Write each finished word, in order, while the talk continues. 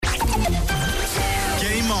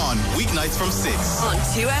weeknights from 6 on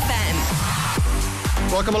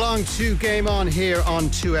 2FM. Welcome along to Game On here on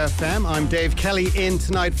 2FM. I'm Dave Kelly in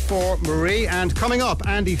tonight for Marie. And coming up,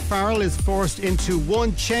 Andy Farrell is forced into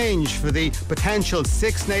one change for the potential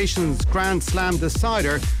Six Nations Grand Slam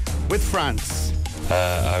decider with France.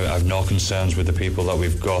 I have no concerns with the people that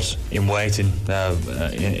we've got in waiting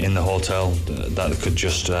in the hotel that could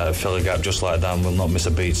just fill a gap just like that and will not miss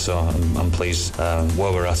a beat. So I'm pleased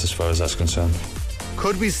where we're at as far as that's concerned.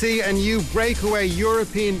 Could we see a new breakaway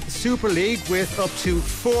European Super League with up to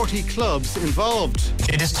 40 clubs involved?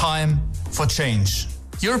 It is time for change.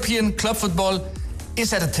 European club football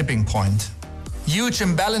is at a tipping point. Huge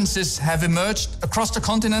imbalances have emerged across the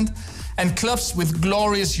continent, and clubs with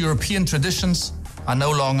glorious European traditions are no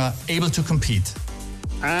longer able to compete.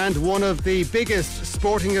 And one of the biggest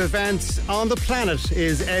sporting events on the planet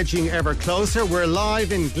is edging ever closer. We're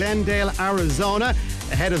live in Glendale, Arizona,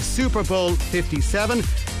 ahead of Super Bowl 57.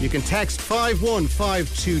 You can text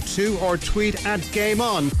 51522 or tweet at Game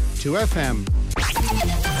On 2FM.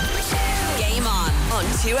 Game On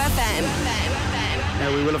 2FM.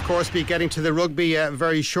 Now, we will, of course, be getting to the rugby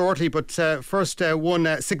very shortly, but first,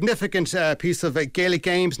 one significant piece of Gaelic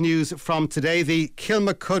Games news from today. The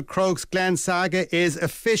Kilmacud Crokes Glen saga is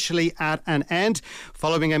officially at an end.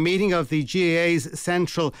 Following a meeting of the GAA's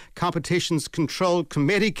Central Competitions Control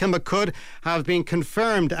Committee, Kilmacud have been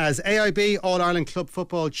confirmed as AIB All-Ireland Club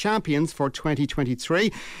Football champions for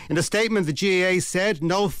 2023. In a statement, the GAA said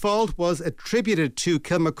no fault was attributed to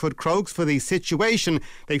Kilmacud Crokes for the situation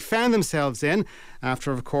they found themselves in,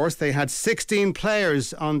 after, of course, they had 16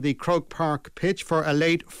 players on the Croke Park pitch for a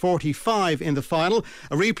late 45 in the final.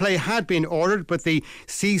 A replay had been ordered, but the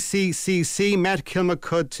CCCC met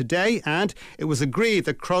Kilmacud today, and it was agreed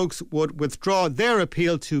that Crokes would withdraw their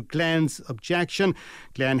appeal to Glen's objection.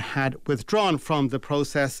 Glen had withdrawn from the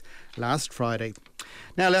process last Friday.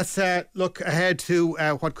 Now let's look ahead to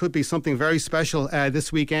what could be something very special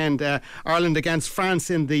this weekend. Ireland against France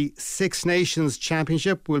in the Six Nations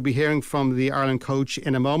Championship. We'll be hearing from the Ireland coach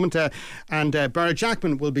in a moment. And Bernard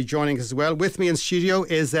Jackman will be joining us as well. With me in studio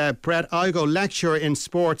is Brett Igo, lecturer in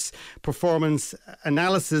sports performance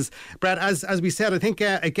analysis. Brett, as we said, I think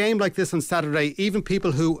a game like this on Saturday, even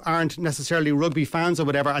people who aren't necessarily rugby fans or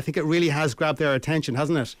whatever, I think it really has grabbed their attention,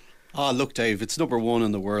 hasn't it? Oh, look, Dave, it's number one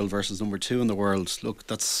in the world versus number two in the world. Look,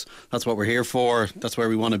 that's what we're here for. That's where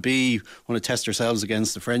we want to be. We want to test ourselves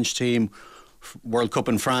against the French team. World Cup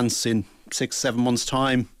in France in 6-7 months'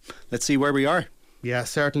 time. Let's see where we are. Yeah,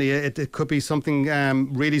 certainly it could be something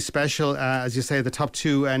really special. As you say, the top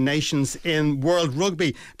two nations in world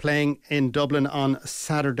rugby playing in Dublin on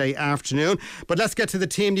Saturday afternoon. But let's get to the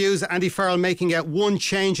team news. Andy Farrell making one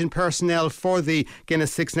change in personnel for the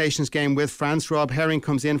Guinness Six Nations game with France. Rob Herring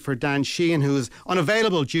comes in for Dan Sheehan, who is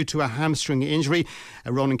unavailable due to a hamstring injury.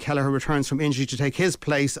 Ronan Kelleher returns from injury to take his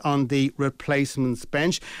place on the replacements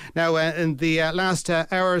bench. Now, in the last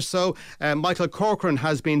hour or so, Michael Corcoran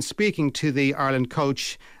has been speaking to the Ireland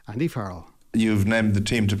coach Andy Farrell. You've named the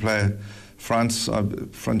team to play France.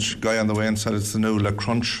 French guy on the way and said it's the new Le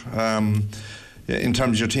Crunch. In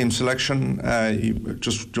terms of your team selection,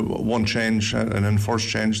 just one change, an enforced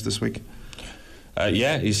change this week.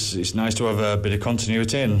 Yeah, it's nice to have a bit of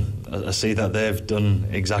continuity, and I see that they've done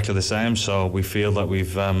exactly the same. So we feel that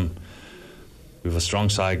we've a strong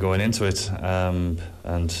side going into it, and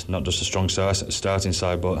not just a strong starting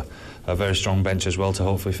side, but a very strong bench as well to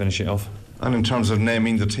hopefully finish it off. And in terms of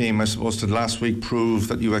naming the team, I suppose did last week prove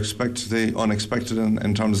that you expect the unexpected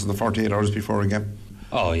in terms of the 48 hours before a game?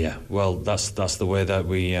 Oh yeah, well that's the way that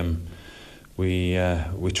we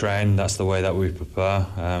train. That's the way that we prepare.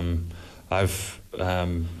 I've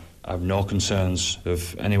no concerns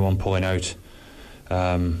of anyone pulling out.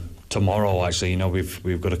 Tomorrow, actually,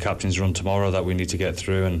 we've got a captain's run tomorrow that we need to get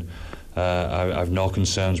through, and I've no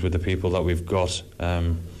concerns with the people that we've got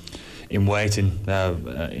in waiting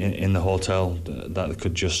in the hotel that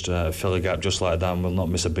could just fill a gap just like that and will not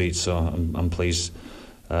miss a beat. So I'm pleased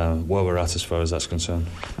where we're at as far as that's concerned.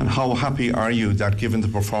 And how happy are you that, given the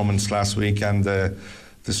performance last week and the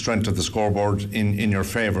strength of the scoreboard in your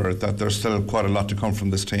favour, that there's still quite a lot to come from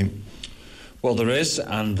this team? Well, there is,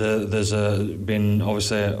 and there's been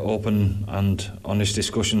obviously open and honest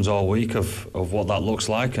discussions all week of what that looks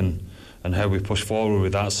like and how we push forward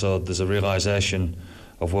with that. So there's a realisation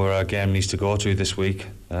of where our game needs to go to this week.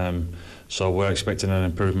 So we're expecting an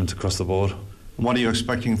improvement across the board. What are you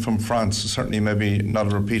expecting from France? Certainly maybe not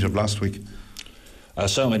a repeat of last week.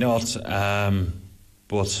 Certainly not.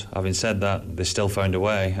 But having said that, they still found a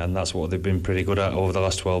way, and that's what they've been pretty good at over the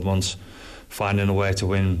last 12 months, finding a way to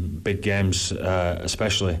win big games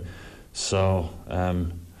especially. So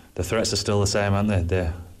the threats are still the same, aren't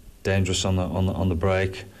they? dangerous on the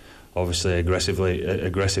break. Obviously,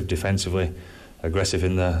 aggressive defensively, aggressive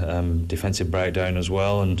in the defensive breakdown as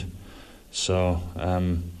well, and so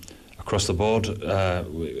across the board,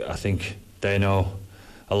 I think they know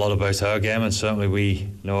a lot about our game, and certainly we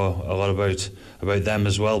know a lot about them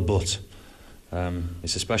as well. But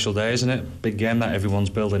it's a special day, isn't it? Big game that everyone's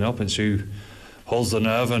building up. It's who holds the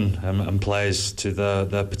nerve and plays to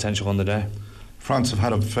their potential on the day. France have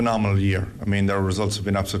had a phenomenal year. I mean, their results have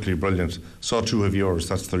been absolutely brilliant. So too have yours,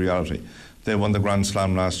 that's the reality. They won the Grand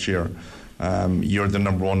Slam last year. You're the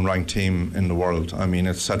number one ranked team in the world. I mean,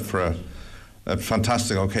 it's set for a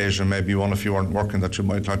fantastic occasion. Maybe one, if you weren't working, that you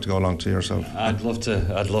might like to go along to yourself. I'd love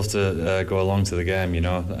to go along to the game, you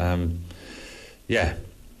know.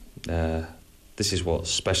 This is what's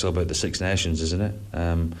special about the Six Nations, isn't it?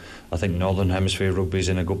 I think Northern Hemisphere rugby's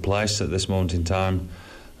in a good place at this moment in time.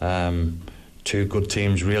 Two good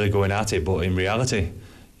teams really going at it, but in reality,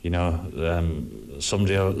 you know,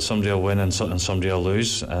 somebody will win and somebody will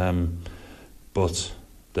lose. But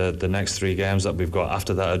the next three games that we've got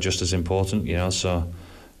after that are just as important, you know. So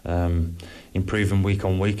improving week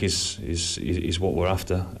on week is what we're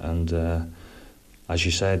after, and as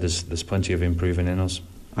you said, there's plenty of improving in us.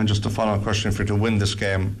 And just a follow-up question: for you to win this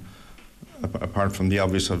game, apart from the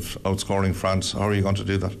obvious of outscoring France, how are you going to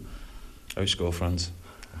do that? Outscore France.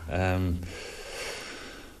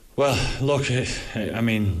 Well, look, I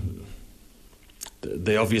mean,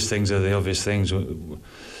 the obvious things are the obvious things.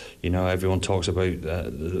 You know, everyone talks about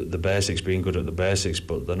the basics, being good at the basics,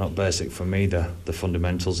 but they're not basic for me. They're the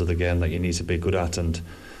fundamentals of the game that you need to be good at, and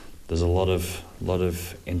there's a lot of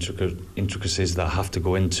intricacies that have to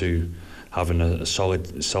go into having a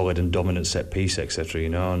solid and dominant set piece, etc. You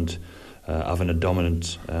know, and having a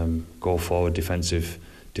dominant go forward defensive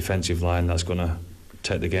line that's going to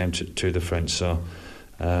take the game to the French. So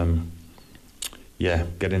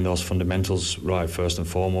getting those fundamentals right first and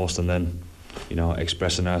foremost, and then, you know,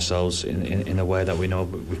 expressing ourselves in a way that we know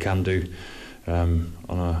we can do on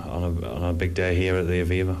a big day here at the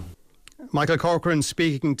Aviva. Michael Corcoran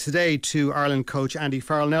speaking today to Ireland coach Andy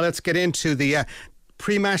Farrell. Now let's get into the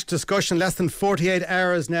pre-match discussion. Less than 48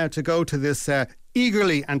 hours now to go to this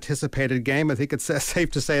eagerly anticipated game. I think it's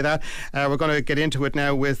safe to say that. We're going to get into it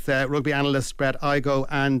now with rugby analyst Brett Igoe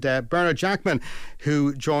and Bernard Jackman,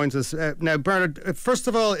 who joins us. Now, Bernard, first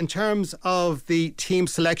of all, in terms of the team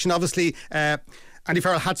selection, obviously Andy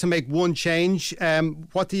Farrell had to make one change.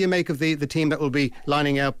 What do you make of the team that will be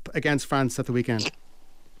lining up against France at the weekend?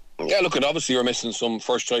 Yeah, look, and obviously you're missing some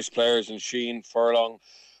first choice players in Sheen, Furlong,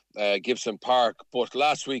 Gibson Park, but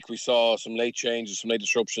last week we saw some late changes, some late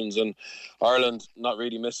disruptions, and Ireland not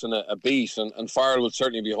really missing a beat, and Farrell would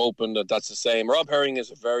certainly be hoping that that's the same. Rob Herring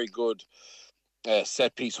is a very good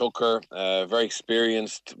set piece hooker, very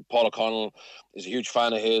experienced. Paul O'Connell is a huge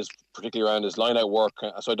fan of his, particularly around his line out work,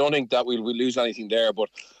 so I don't think that we'll lose anything there, but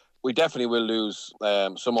we definitely will lose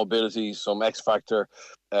some mobility, some X factor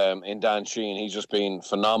in Dan Sheehan. He's just been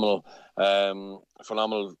phenomenal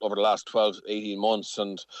over the last 12, 18 months,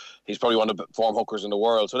 and he's probably one of the form hookers in the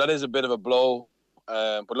world. So that is a bit of a blow,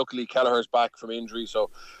 but luckily Kelleher's back from injury,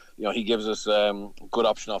 so you know he gives us good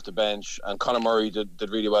option off the bench. And Conor Murray did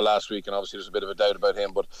really well last week, and obviously there's a bit of a doubt about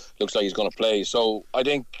him, but looks like he's going to play. So I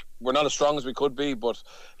think we're not as strong as we could be, but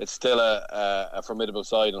it's still a formidable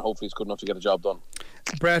side, and hopefully it's good enough to get the job done.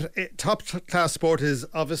 Brett, top class sport is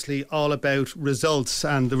obviously all about results,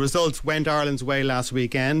 and the results went Ireland's way last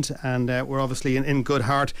weekend, and we're obviously in good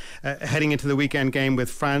heart heading into the weekend game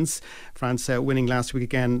with France winning last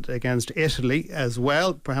weekend against Italy as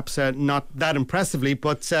well, perhaps not that impressively,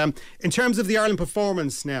 but in terms of the Ireland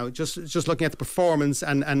performance now, just looking at the performance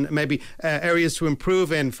and maybe areas to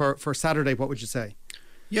improve in for Saturday, what would you say?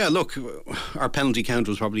 Yeah, look, our penalty count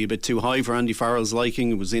was probably a bit too high for Andy Farrell's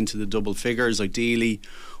liking. It was into the double figures. Ideally,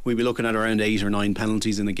 we'd be looking at around 8 or 9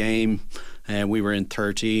 penalties in the game. We were in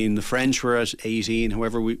 13. The French were at 18.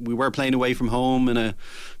 However, we were playing away from home in a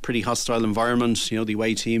pretty hostile environment. You know, the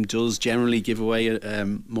away team does generally give away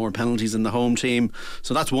more penalties than the home team.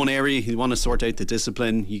 So that's one area. You want to sort out the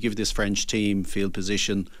discipline. You give this French team field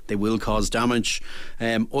position, they will cause damage.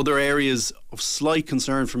 Other areas of slight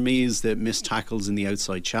concern for me is the missed tackles in the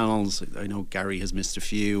outside channels. I know Gary has missed a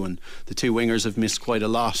few, and the two wingers have missed quite a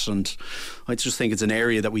lot, and I just think it's an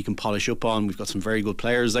area that we can polish up on. We've got some very good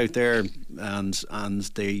players out there, and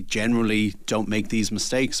they generally don't make these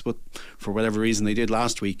mistakes, but for whatever reason they did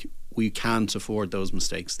last week, we can't afford those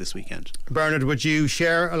mistakes this weekend. Bernard, would you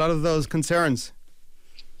share a lot of those concerns?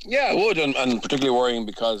 Yeah, I would, and particularly worrying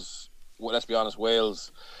because, well, let's be honest,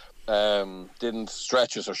 Wales didn't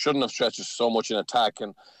stretch us, or shouldn't have stretched us so much in attack,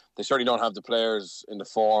 and they certainly don't have the players in the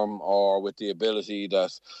form or with the ability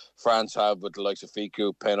that France have with the likes of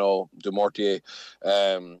Ficou, Penaud, Dumortier,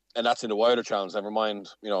 and that's in the wider challenge. Never mind,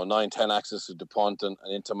 9-10 access to Dupont and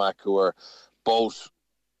Intermac, who are both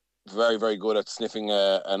very, very good at sniffing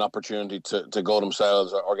an opportunity to go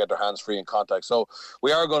themselves or get their hands free in contact. So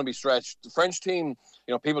we are going to be stretched. The French team,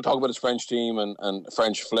 people talk about this French team and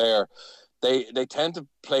French flair. They tend to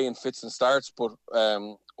play in fits and starts, but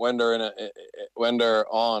when they're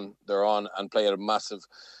on and play at a massive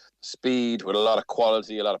speed with a lot of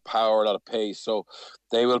quality, a lot of power, a lot of pace. So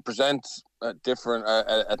they will present a different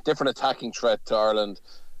attacking threat to Ireland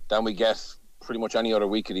than we get pretty much any other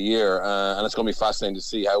week of the year, and it's going to be fascinating to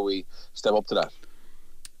see how we step up to that.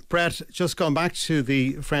 Brett, just going back to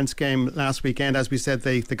the French game last weekend, as we said,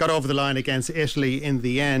 they got over the line against Italy in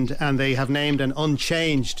the end, and they have named an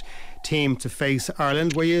unchanged team to face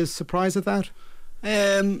Ireland. Were you surprised at that?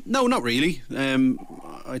 No, not really.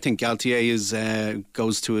 I think Galtier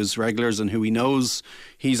goes to his regulars and who he knows.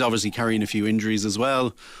 He's obviously carrying a few injuries as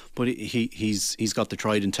well, but he's got the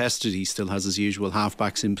tried and tested. He still has his usual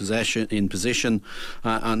halfbacks in position,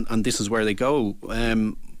 and this is where they go.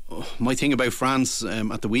 My thing about France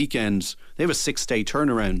at the weekend, they have a 6-day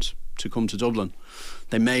turnaround to come to Dublin.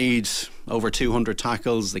 They made over 200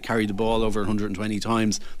 tackles. They carried the ball over 120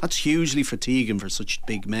 times. That's hugely fatiguing for such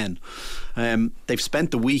big men. They've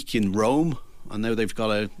spent the week in Rome, and now they've got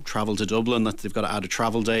to travel to Dublin. They've got to add a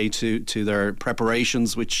travel day to their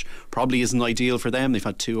preparations, which probably isn't ideal for them. They've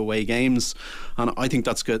had 2 away games, and I think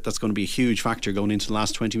that's good. That's going to be a huge factor going into the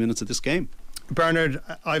last 20 minutes of this game. Bernard,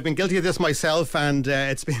 I've been guilty of this myself, and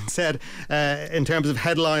it's been said in terms of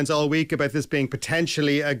headlines all week about this being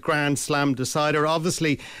potentially a Grand Slam decider.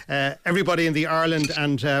 Obviously, everybody in the Ireland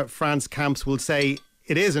and France camps will say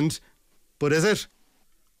it isn't, but is it?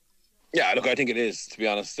 Yeah, look, I think it is, to be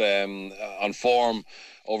honest, on form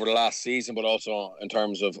over the last season, but also in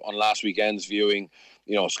terms of on last weekend's viewing.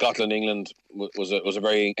 Scotland, England was a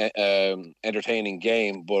very entertaining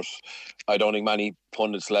game, but I don't think many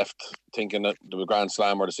pundits left thinking that the Grand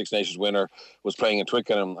Slam or the Six Nations winner was playing in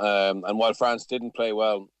Twickenham. And while France didn't play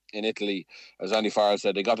well in Italy, as Andy Farrell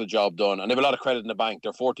said, they got the job done, and they have a lot of credit in the bank.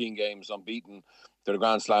 They're 14 games unbeaten. They're the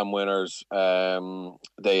Grand Slam winners.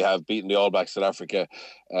 They have beaten the All Blacks, South Africa,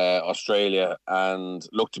 Australia, and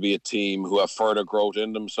look to be a team who have further growth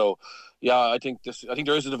in them. So, yeah, I think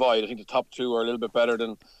there is a divide. I think the top 2 are a little bit better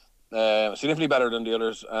than, significantly better than the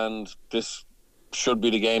others, and this should be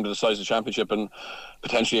the game that decides the championship and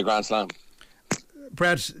potentially a Grand Slam.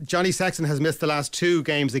 Brett, Johnny Sexton has missed the last 2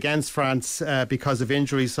 games against France because of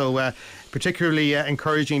injury, so particularly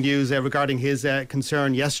encouraging news regarding his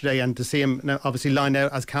concern yesterday, and to see him now obviously lined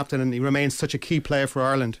out as captain, and he remains such a key player for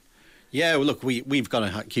Ireland. Yeah, well, look, we've got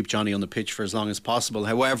to keep Johnny on the pitch for as long as possible.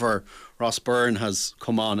 However, Ross Byrne has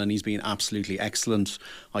come on and he's been absolutely excellent.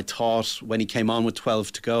 I thought when he came on with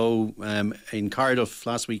 12 to go in Cardiff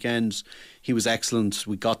last weekend, he was excellent.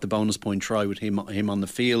 We got the bonus point try with him on the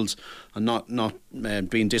field, and not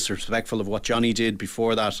being disrespectful of what Johnny did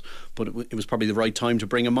before that, but it was probably the right time to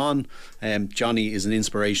bring him on. Johnny is an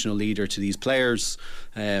inspirational leader to these players.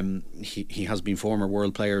 He has been former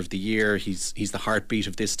World Player of the Year. He's the heartbeat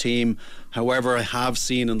of this team. However, I have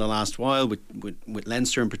seen in the last while with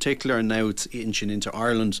Leinster in particular, and now it's inching into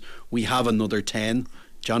Ireland, we have another 10.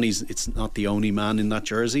 It's not the only man in that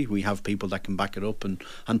jersey. We have people that can back it up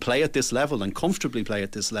and play at this level and comfortably play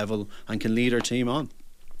at this level and can lead our team on.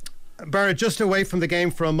 Barrett, just away from the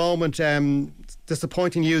game for a moment,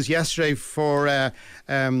 disappointing news yesterday for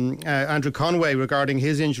Andrew Conway regarding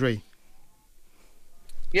his injury.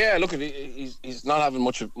 Yeah, look, he's not having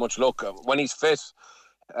much luck. When he's fit,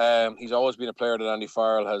 he's always been a player that Andy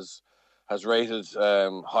Farrell has rated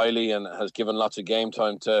highly and has given lots of game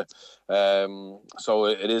time to. So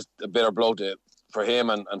it is a bitter blow for him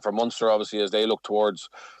and for Munster, obviously, as they look towards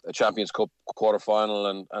a Champions Cup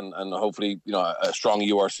quarter-final and hopefully a strong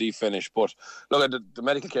URC finish. But look, the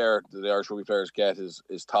medical care that the Irish rugby players get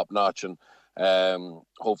is top notch, and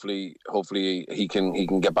hopefully he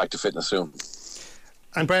can get back to fitness soon.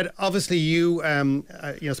 And Brett, obviously you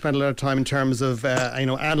spend a lot of time in terms of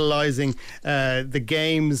analysing the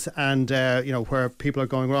games and where people are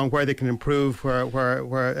going wrong, where they can improve,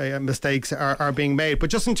 where mistakes are being made. But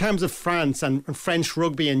just in terms of France and French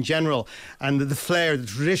rugby in general, and the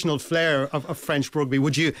traditional flair of French rugby,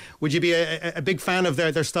 would you be a big fan of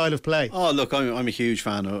their style of play? Oh, look, I'm a huge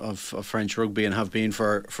fan of French rugby and have been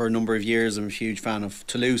for a number of years. I'm a huge fan of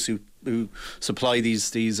Toulouse, who supply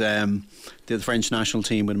the French national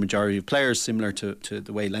team with a majority of players, similar to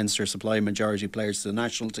the way Leinster supply a majority of players to the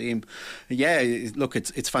national team. Yeah, look,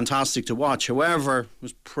 it's fantastic to watch. However,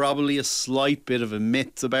 there's probably a slight bit of a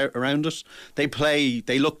myth around it.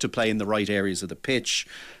 They look to play in the right areas of the pitch.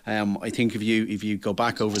 I think if you go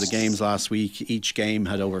back over the games last week, each game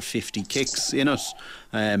had over 50 kicks in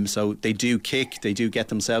it. So they do kick, they do get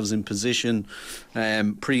themselves in position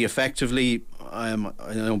pretty effectively. I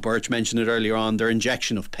know Birch mentioned it earlier on. Their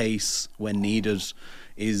injection of pace when needed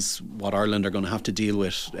is what Ireland are going to have to deal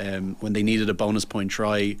with. When they needed a bonus point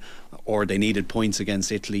try or they needed points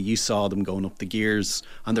against Italy, you saw them going up the gears,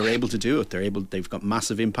 and they're able to do it. They've got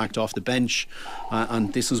massive impact off the bench,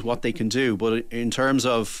 and this is what they can do. But in terms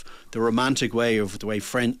of the romantic way of the way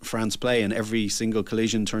France play, and every single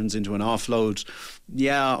collision turns into an offload,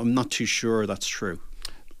 yeah, I'm not too sure that's true.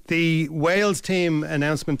 The Wales team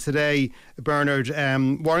announcement today, Bernard,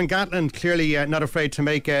 Warren Gatland clearly not afraid to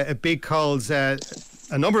make big calls, a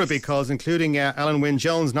number of big calls, including Alan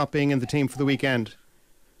Wynne-Jones not being in the team for the weekend.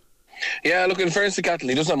 Yeah, look, in fairness to Gatland,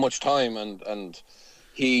 he doesn't have much time, and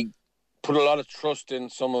he put a lot of trust in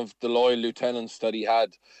some of the loyal lieutenants that he had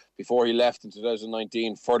before he left in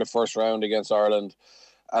 2019 for the first round against Ireland.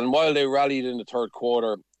 And while they rallied in the third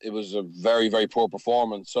quarter, it was a very, very poor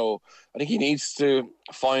performance. So I think he needs to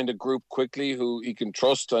find a group quickly who he can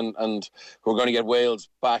trust and who are going to get Wales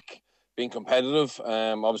back being competitive.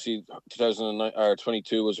 Obviously,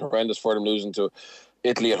 2022 was horrendous for them, losing to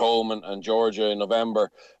Italy at home and Georgia in November.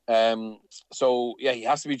 So, yeah, he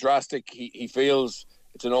has to be drastic. He feels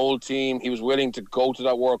it's an old team. He was willing to go to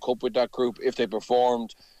that World Cup with that group if they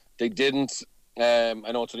performed. They didn't. I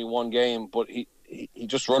know it's only one game, but he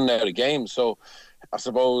just run out of games. So I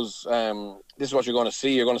suppose this is what you're going to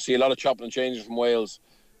see. You're going to see a lot of chopping and changing from Wales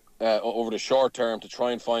over the short term to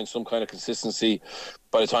try and find some kind of consistency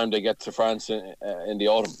by the time they get to France in the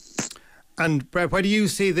autumn. And Brett, why do you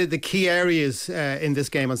see the key areas in this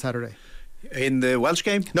game on Saturday? In the Welsh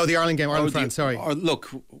game? No, the Ireland game, Ireland-France, sorry. Look,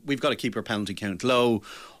 we've got to keep our penalty count low.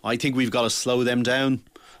 I think we've got to slow them down.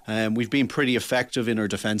 We've been pretty effective in our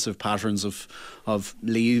defensive patterns of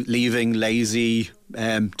leaving lazy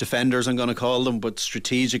defenders, I'm going to call them, but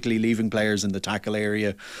strategically leaving players in the tackle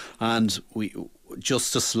area, and we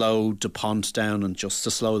just to slow Dupont down and just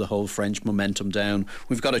to slow the whole French momentum down.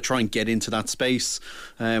 We've got to try and get into that space.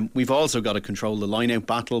 We've also got to control the line-out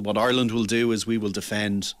battle. What Ireland will do is we will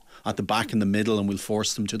defend at the back in the middle and we'll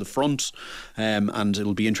force them to the front, and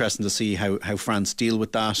it'll be interesting to see how France deal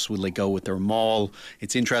with that. Will they go with their maul?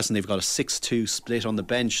 It's interesting, they've got a 6-2 split on the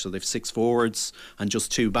bench, so they've 6 forwards and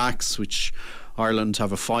just 2 backs, which Ireland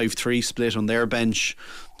have a 5-3 split on their bench.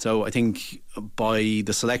 So I think by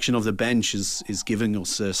the selection of the bench is giving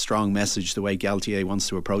us a strong message the way Galtier wants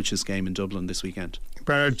to approach this game in Dublin this weekend.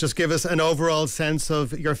 Bernard, just give us an overall sense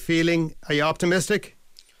of your feeling. Are you optimistic?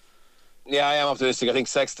 Yeah, I am optimistic. I think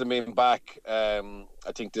Sexton being back, I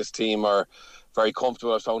think this team are very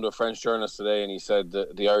comfortable. I was talking to a French journalist today, and he said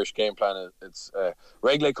the Irish game plan, it's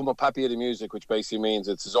regle comme un papier de musique, which basically means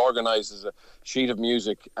it's as organised as a sheet of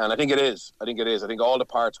music. And I think it is. I think all the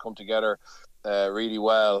parts come together really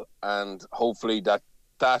well, and hopefully that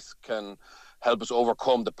can help us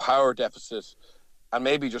overcome the power deficit and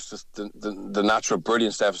maybe just the natural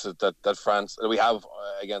brilliance deficit that we have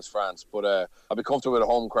against France. But I'll be comfortable with a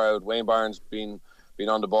home crowd. Wayne Barnes being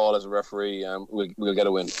on the ball as a referee, we'll get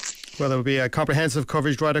a win. Well, there will be a comprehensive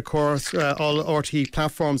coverage right across all RTE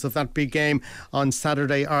platforms of that big game on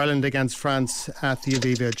Saturday, Ireland against France at the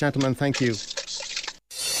Aviva. Gentlemen, thank you.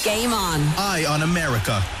 Game on. Eye on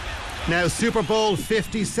America. Now, Super Bowl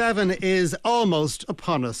 57 is almost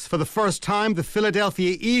upon us. For the first time, the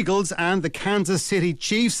Philadelphia Eagles and the Kansas City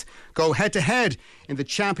Chiefs go head-to-head in the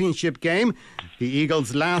championship game. The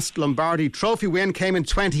Eagles' last Lombardi Trophy win came in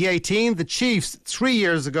 2018, the Chiefs 3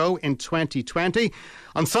 years ago in 2020.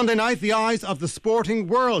 On Sunday night, the eyes of the sporting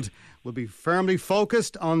world will be firmly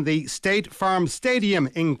focused on the State Farm Stadium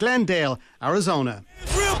in Glendale, Arizona.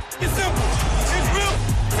 It's real, it's simple. It's real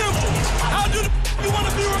simple. How do you want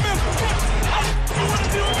to be remembered? How do you want to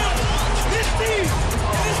be remembered? This team,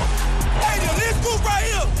 this stadium, this group right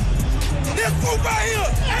here. This group right here.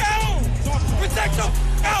 Protect them.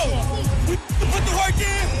 We put the work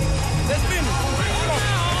in. Let's finish.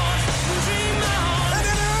 And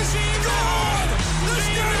it is gone. This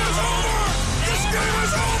game is over. This game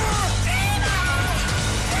is over.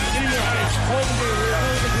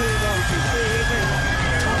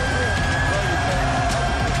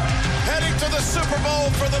 Heading to the Super Bowl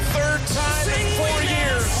for the third time in 4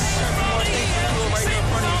 years.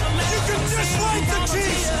 You can dislike the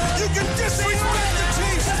Chiefs. You can disrespect the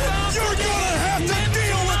Chiefs. You're going to have to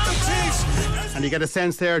deal with the Chiefs. And you get a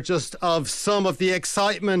sense there just of some of the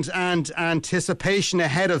excitement and anticipation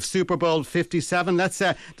ahead of Super Bowl 57. Let's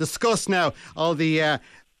discuss now all the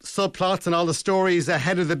subplots and all the stories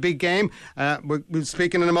ahead of the big game. We'll be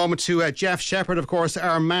speaking in a moment to Jeff Shepherd, of course,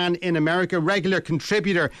 our man in America, regular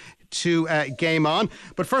contributor to Game On.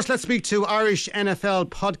 But first, let's speak to Irish NFL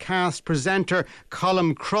podcast presenter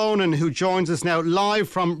Colm Cronin, who joins us now live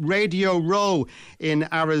from Radio Row in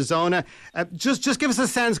Arizona. Just give us a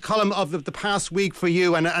sense, Colm, of the past week for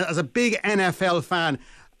you. And as a big NFL fan,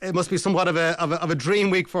 it must be somewhat of a dream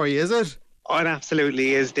week for you, is it? Oh, it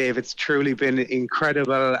absolutely is, Dave. It's truly been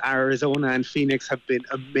incredible. Arizona and Phoenix have been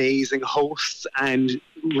amazing hosts, and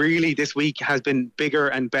really this week has been bigger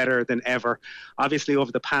and better than ever. Obviously,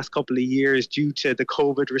 over the past couple of years, due to the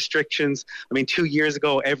COVID restrictions, 2 years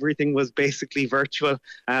ago, everything was basically virtual.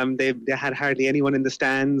 They had hardly anyone in the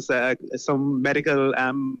stands, some medical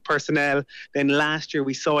personnel. Then last year,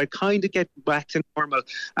 we saw it kind of get back to normal.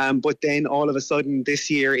 But then all of a sudden, this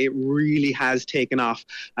year, it really has taken off.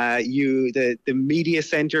 The media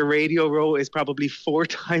center, Radio Row, is probably 4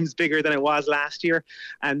 times bigger than it was last year.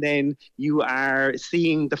 And then you are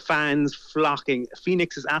seeing the fans flocking.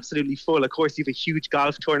 Phoenix is absolutely full. Of course, you have a huge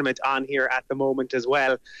golf tournament on here at the moment as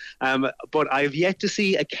well. But I've yet to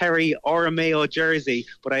see a Kerry or a Mayo jersey,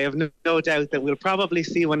 but I have no doubt that we'll probably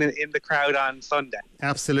see one in the crowd on Sunday.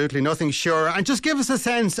 Absolutely, nothing sure. And just give us a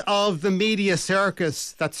sense of the media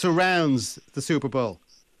circus that surrounds the Super Bowl.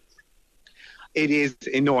 It is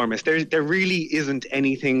enormous. There really isn't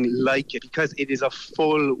anything like it, because it is a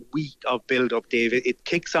full week of build-up, David. It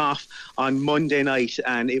kicks off on Monday night,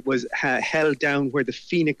 and it was held down where the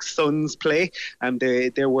Phoenix Suns play.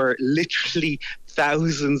 There were literally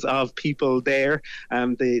thousands of people there.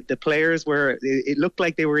 The players it looked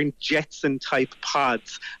like they were in Jetson-type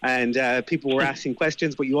pods, and people were asking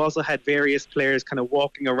questions, but you also had various players kind of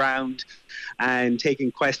walking around and taking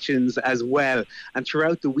questions as well. And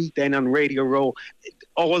throughout the week then on Radio Row,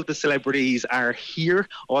 all the celebrities are here,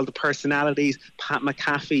 all the personalities. Pat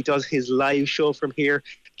McAfee does his live show from here.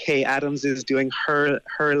 Kay Adams is doing her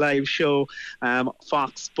live show.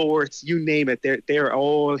 Fox Sports, you name it, they're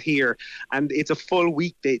all here. And it's a full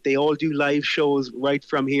week. They all do live shows right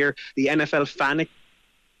from here. The NFL Fan, it's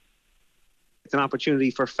an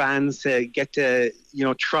opportunity for fans to get to,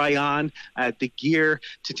 try on the gear,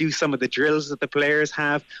 to do some of the drills that the players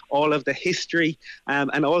have, all of the history,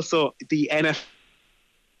 and also the NFL.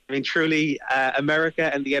 Truly,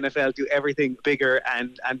 America and the NFL do everything bigger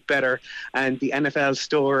and better. And the NFL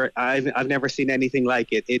store, I've never seen anything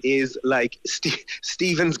like it. It is like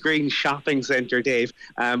Stephen's Green Shopping Centre, Dave,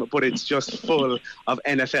 but it's just full of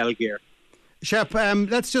NFL gear. Shep,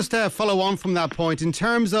 let's just follow on from that point. In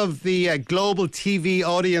terms of the global TV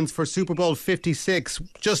audience for Super Bowl 56,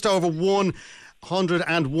 just over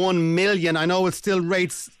 101 million. I know it still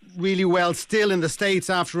rates really well still in the States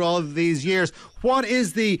after all of these years. What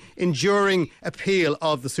is the enduring appeal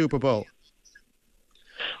of the Super Bowl?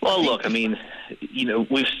 Well, look, we've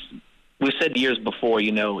said years before,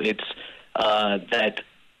 it's that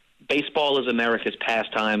baseball is America's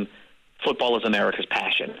pastime, football is America's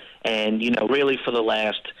passion. And, really for the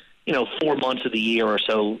last, 4 months of the year or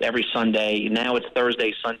so, every Sunday, now it's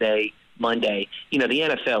Thursday, Sunday, Monday, the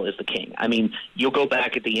NFL is the king. You'll go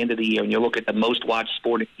back at the end of the year and you'll look at the most watched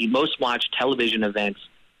television events,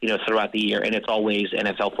 throughout the year, and it's always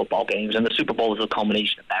NFL football games, and the Super Bowl is a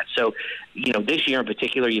culmination of that. So, this year in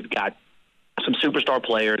particular, you've got some superstar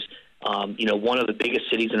players, one of the biggest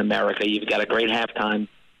cities in America. You've got a great halftime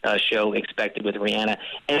show expected with Rihanna,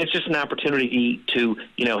 and it's just an opportunity to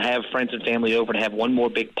have friends and family over to have one more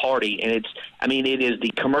big party. And it is the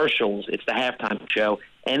commercials, it's the halftime show,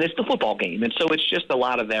 and it's the football game. And so it's just a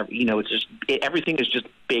lot of everything is just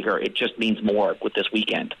bigger. It just means more with this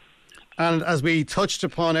weekend. And as we touched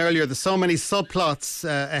upon earlier, there's so many subplots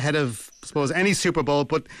ahead of, I suppose, any Super Bowl.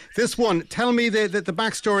 But this one, tell me the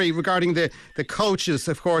backstory regarding the coaches,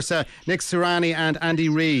 of course, Nick Sirianni and Andy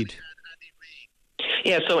Reid.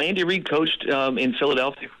 Yeah, so Andy Reid coached in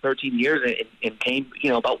Philadelphia for 13 years and came,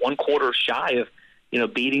 about one quarter shy of,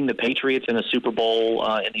 beating the Patriots in a Super Bowl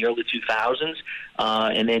in the early 2000s.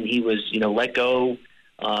 And then he was, let go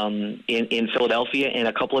in Philadelphia. And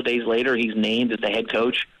a couple of days later, he's named as the head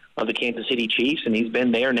coach of the Kansas City Chiefs, and he's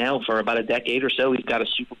been there now for about a decade or so. He's got a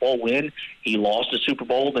Super Bowl win. He lost a Super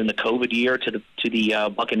Bowl in the COVID year to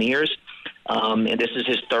the Buccaneers, and this is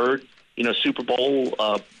his third Super Bowl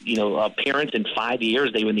appearance in 5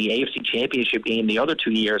 years. They were in the AFC Championship game the other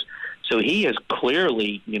 2 years. So he has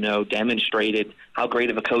clearly demonstrated how great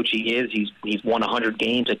of a coach he is. He's won 100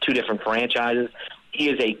 games at 2 different franchises. He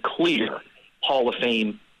is a clear Hall of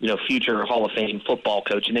Fame future Hall of Fame football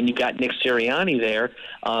coach. And then you've got Nick Sirianni there,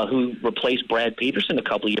 who replaced Brad Peterson a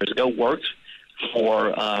couple of years ago, worked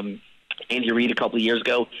for Andy Reid a couple of years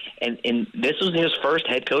ago, and this was his first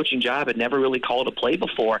head coaching job. Had never really called a play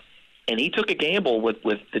before, and he took a gamble with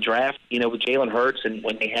the draft, with Jalen Hurts, and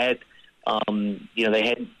when they had,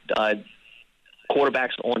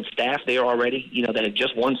 quarterbacks on staff there already, that had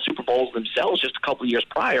just won Super Bowls themselves just a couple of years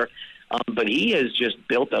prior. But he has just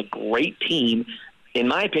built a great team. In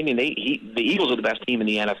my opinion, the Eagles are the best team in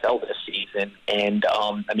the NFL this season. And,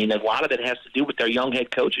 a lot of it has to do with their young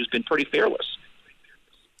head coach who's been pretty fearless.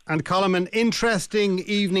 And Colm, an interesting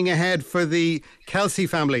evening ahead for the Kelce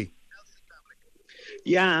family.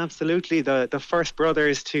 Yeah, absolutely. The first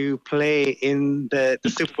brothers to play in the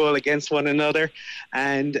Super Bowl against one another.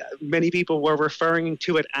 And many people were referring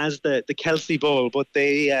to it as the Kelce Bowl, but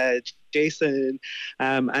Jason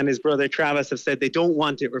and his brother Travis have said they don't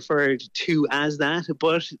want it referred to as that,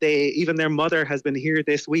 but even their mother has been here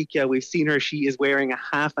this week. We've seen her. She is wearing a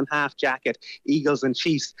half and half jacket, Eagles and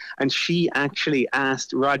Chiefs, and she actually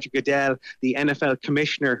asked Roger Goodell, the NFL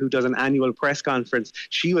commissioner who does an annual press conference,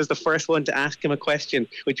 she was the first one to ask him a question,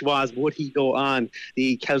 which was, would he go on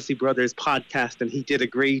the Kelce Brothers podcast? And he did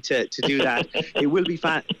agree to do that. It will be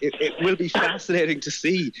fascinating to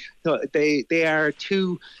see. They are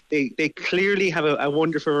two. They clearly have a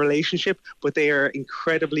wonderful relationship, but they are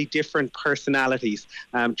incredibly different personalities.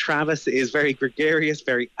 Travis is very gregarious,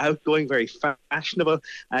 very outgoing, very fashionable.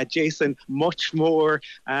 Jason, much more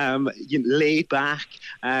laid back,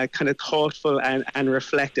 kind of thoughtful and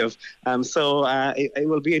reflective. So it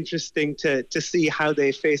will be interesting to see how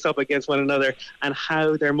they face up against one another and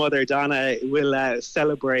how their mother Donna will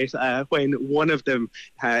celebrate when one of them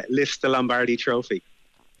lifts the Lombardi Trophy.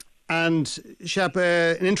 And Shep,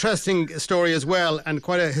 an interesting story as well, and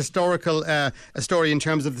quite a historical story in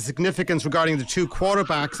terms of the significance regarding the two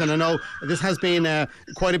quarterbacks. And I know this has been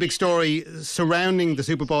quite a big story surrounding the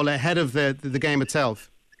Super Bowl ahead of the game itself.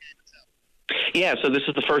 Yeah, so this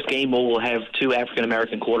is the first game where we'll have two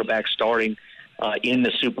African-American quarterbacks starting in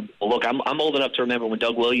the Super Bowl. Look, I'm old enough to remember when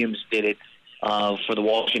Doug Williams did it for the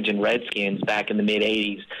Washington Redskins back in the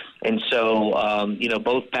mid-'80s. And so,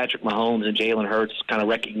 both Patrick Mahomes and Jalen Hurts kind of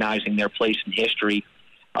recognizing their place in history.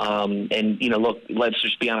 Look, let's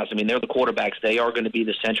just be honest. They're the quarterbacks. They are going to be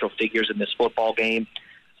the central figures in this football game.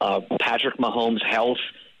 Patrick Mahomes' health,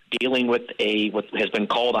 dealing with what has been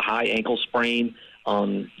called a high ankle sprain,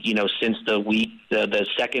 since the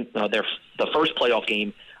first playoff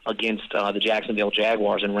game against the Jacksonville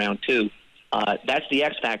Jaguars in round 2. That's the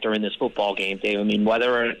X factor in this football game, Dave.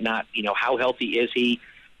 Whether or not, how healthy is he?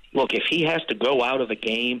 Look, if he has to go out of this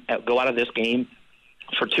game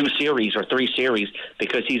for 2 series or 3 series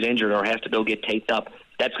because he's injured or has to go get taped up,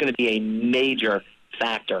 that's going to be a major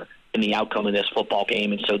factor in the outcome of this football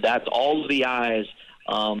game. And so that's all of the eyes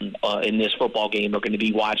in this football game are going to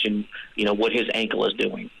be watching, what his ankle is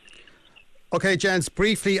doing. Okay, gents,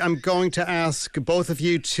 briefly, I'm going to ask both of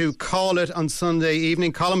you to call it on Sunday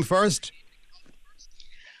evening. Colm first.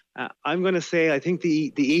 I'm going to say I think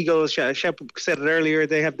the Eagles, Shep said it earlier,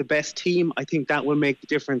 they have the best team. I think that will make the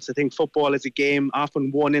difference. I think football is a game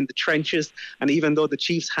often won in the trenches, and even though the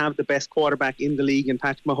Chiefs have the best quarterback in the league in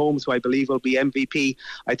Patrick Mahomes, who I believe will be MVP,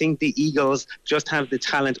 I think the Eagles just have the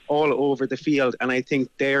talent all over the field, and I think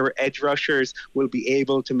their edge rushers will be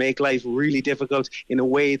able to make life really difficult in a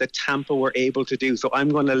way that Tampa were able to do. So I'm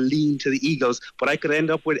going to lean to the Eagles, but I could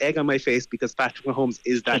end up with egg on my face because Patrick Mahomes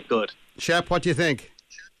is that good. Shep, what do you think?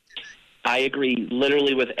 I agree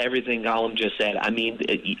literally with everything Colm just said. I think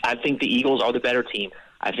the Eagles are the better team.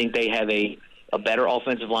 I think they have a better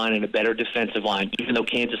offensive line and a better defensive line, even though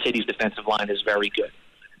Kansas City's defensive line is very good.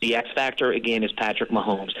 The X factor, again, is Patrick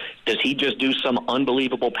Mahomes. Does he just do some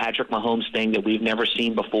unbelievable Patrick Mahomes thing that we've never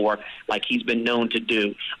seen before, like he's been known to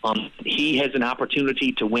do? He has an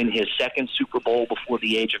opportunity to win his second Super Bowl before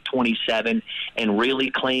the age of 27 and really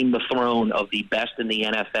claim the throne of the best in the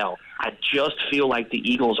NFL. I just feel like the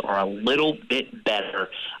Eagles are a little bit better,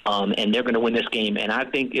 and they're going to win this game. And I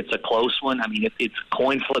think it's a close one. It's a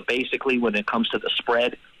coin flip, basically, when it comes to the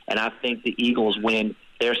spread. And I think the Eagles win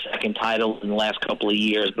their second title in the last couple of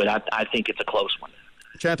years, but I think it's a close one.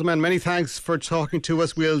 Gentlemen, many thanks for talking to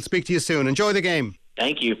us. We'll speak to you soon. Enjoy the game.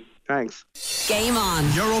 Thank you. Thanks. Game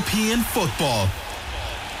on. European football.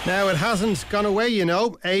 Now, it hasn't gone away, you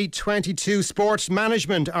know. A22 Sports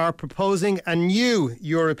Management are proposing a new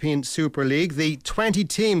European Super League. The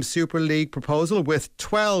 20-team Super League proposal, with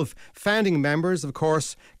 12 founding members, of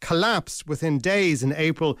course, collapsed within days in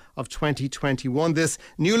April of 2021. This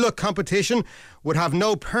new-look competition would have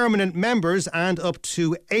no permanent members and up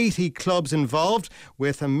to 80 clubs involved,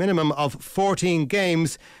 with a minimum of 14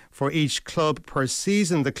 games for each club per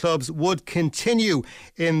season. The clubs would continue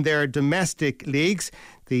in their domestic leagues.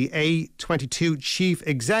 The A22 chief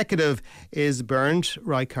executive is Bernd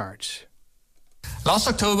Rijkaard. Last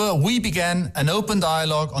October, we began an open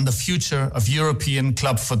dialogue on the future of European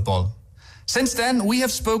club football. Since then, we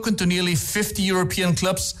have spoken to nearly 50 European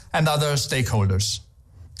clubs and other stakeholders.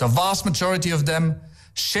 The vast majority of them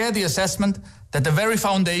share the assessment that the very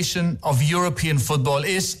foundation of European football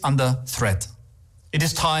is under threat. It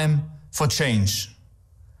is time for change.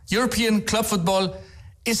 European club football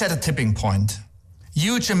is at a tipping point.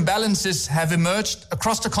 Huge imbalances have emerged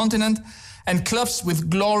across the continent, and clubs with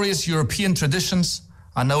glorious European traditions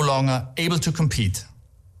are no longer able to compete.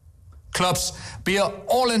 Clubs bear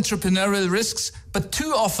all entrepreneurial risks, but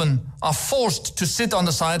too often are forced to sit on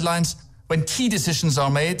the sidelines when key decisions are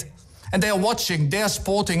made, and they are watching their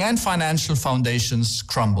sporting and financial foundations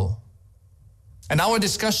crumble. And our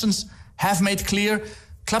discussions have made clear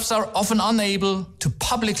clubs are often unable to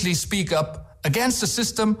publicly speak up against a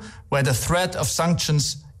system where the threat of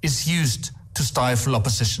sanctions is used to stifle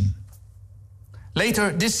opposition.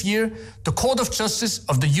 Later this year, the Court of Justice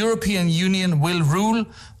of the European Union will rule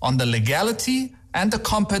on the legality and the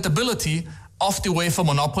compatibility of the UEFA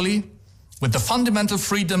monopoly with the fundamental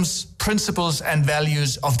freedoms, principles and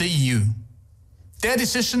values of the EU. Their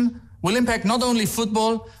decision will impact not only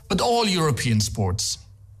football, but all European sports.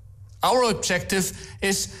 Our objective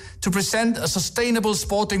is to present a sustainable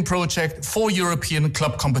sporting project for European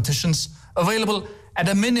club competitions, available at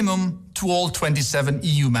a minimum to all 27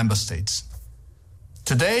 EU member states.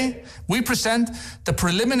 Today, we present the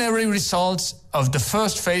preliminary results of the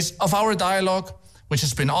first phase of our dialogue, which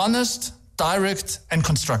has been honest, direct and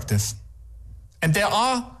constructive. And there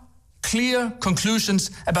are clear conclusions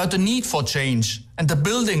about the need for change and the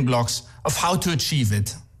building blocks of how to achieve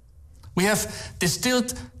it. We have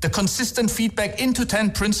distilled the consistent feedback into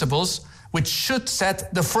 10 principles which should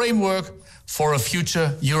set the framework for a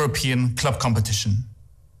future European club competition.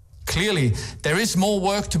 Clearly, there is more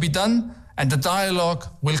work to be done and the dialogue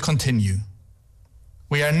will continue.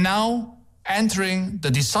 We are now entering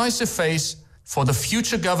the decisive phase for the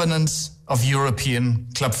future governance of European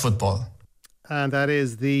club football. And that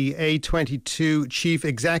is the A22 Chief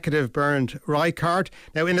Executive, Bernd Rijkaard.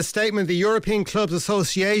 Now, in a statement, the European Clubs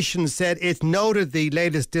Association said it noted the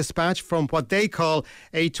latest dispatch from what they call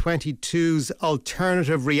A22's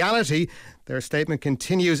alternative reality. Their statement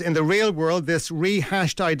continues, in the real world, this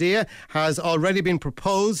rehashed idea has already been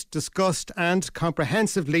proposed, discussed and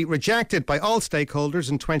comprehensively rejected by all stakeholders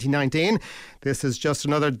in 2019. This is just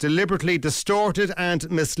another deliberately distorted and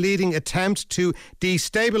misleading attempt to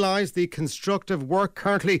destabilise the constructive work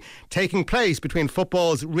currently taking place between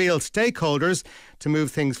football's real stakeholders to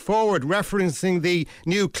move things forward. Referencing the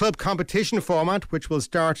new club competition format, which will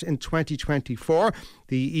start in 2024,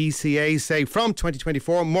 the ECA say from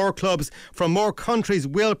 2024, more clubs from more countries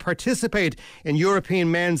will participate in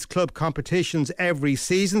European men's club competitions every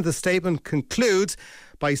season. The statement concludes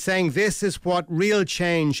by saying this is what real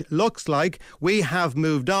change looks like. We have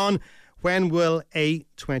moved on. When will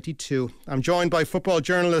A22? I'm joined by football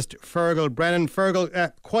journalist Fergal Brennan.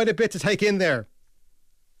 Fergal, quite a bit to take in there.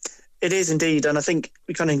 It is indeed, and I think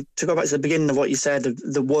we to go back to the beginning of what you said,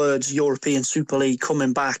 the words European Super League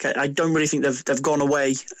coming back. I don't really think they've gone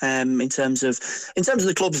away in terms of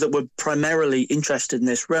the clubs that were primarily interested in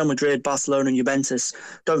this. Real Madrid, Barcelona, and Juventus.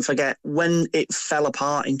 Don't forget, when it fell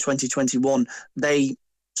apart in 2021, they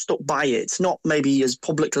stuck by it, not maybe as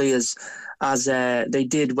publicly as they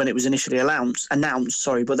did when it was initially announced,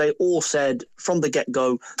 but they all said from the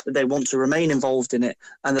get-go that they want to remain involved in it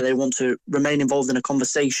and that they want to remain involved in a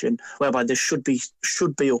conversation whereby there should be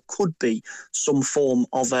or could be some form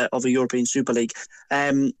of a European Super League.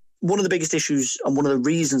 One of the biggest issues and one of the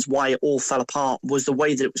reasons why it all fell apart was the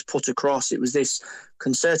way that it was put across. It was this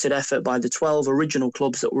concerted effort by the 12 original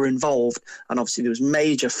clubs that were involved, and obviously there was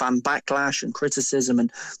major fan backlash and criticism,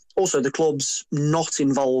 and also the clubs not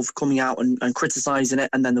involved coming out and criticising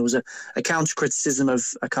it, and then there was a counter-criticism of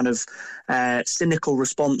a kind of cynical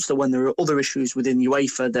response that when there are other issues within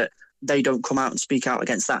UEFA that they don't come out and speak out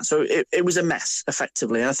against that. So it was a mess,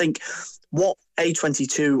 effectively. And I think what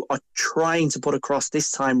A22 are trying to put across this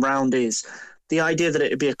time round is the idea that it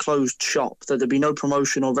would be a closed shop, that there'd be no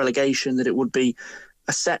promotion or relegation, that it would be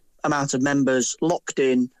a set amount of members locked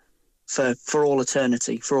in for all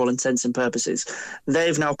eternity, for all intents and purposes.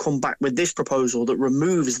 They've now come back with this proposal that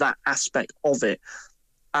removes that aspect of it.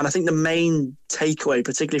 And I think the main takeaway,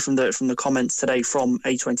 particularly from the comments today from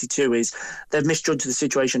A22, is they've misjudged the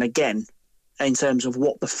situation again in terms of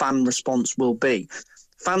what the fan response will be.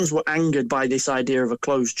 Fans were angered by this idea of a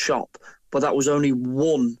closed shop, but that was only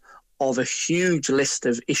one of a huge list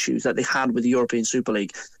of issues that they had with the European Super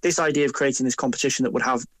League. This idea of creating this competition that would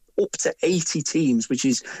have up to 80 teams, which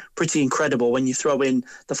is pretty incredible when you throw in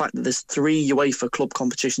the fact that there's 3 UEFA club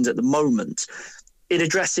competitions at the moment. It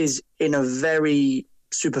addresses in a very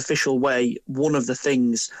superficial way one of the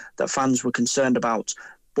things that fans were concerned about,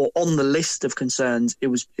 but on the list of concerns it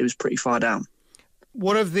was pretty far down.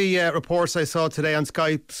 One of the reports I saw today on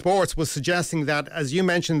Sky Sports was suggesting that, as you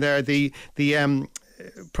mentioned there, the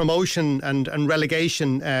promotion and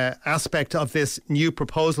relegation aspect of this new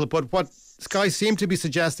proposal, but what Sky seemed to be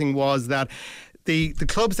suggesting was that the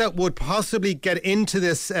clubs that would possibly get into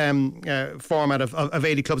this format of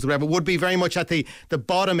 80 clubs or whatever would be very much at the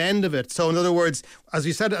bottom end of it. So in other words, as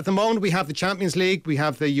you said, at the moment we have the Champions League, we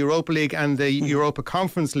have the Europa League and the Europa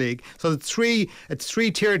Conference League. So it's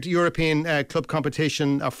three-tiered European club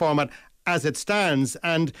competition format as it stands,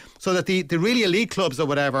 and so that the really elite clubs or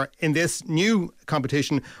whatever in this new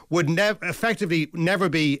competition would effectively never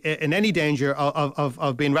be in any danger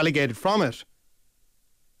of being relegated from it.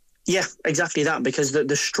 Yeah, exactly that, because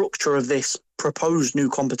the structure of this proposed new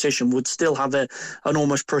competition would still have an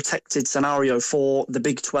almost protected scenario for the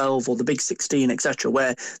Big 12 or the Big 16, etc.,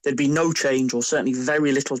 where there'd be no change, or certainly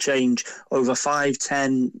very little change over 5,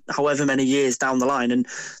 10, however many years down the line. And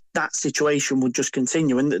that situation would just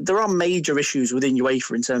continue. And there are major issues within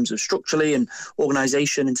UEFA in terms of structurally and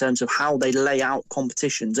organisation, in terms of how they lay out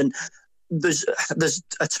competitions. And there's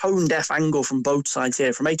a tone-deaf angle from both sides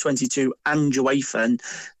here, from A22 and UEFA, and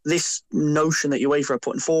this notion that UEFA are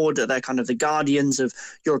putting forward, that they're kind of the guardians of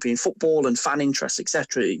European football and fan interests,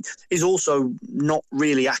 etc., is also not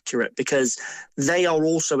really accurate, because they are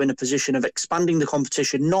also in a position of expanding the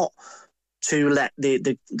competition, not to let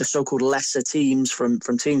the so-called lesser teams from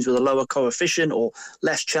teams with a lower coefficient or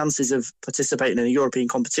less chances of participating in a European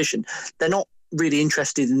competition. They're not really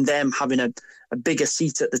interested in them having a bigger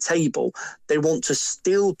seat at the table. They want to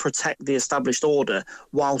still protect the established order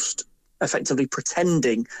whilst effectively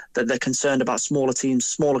pretending that they're concerned about smaller teams,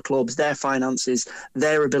 smaller clubs, their finances,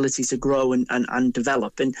 their ability to grow and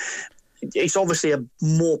develop. And it's obviously a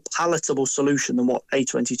more palatable solution than what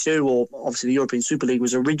A22 or obviously the European Super League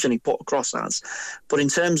was originally put across as. But in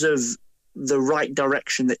terms of the right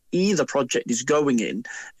direction that either project is going in,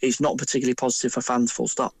 it's not particularly positive for fans, full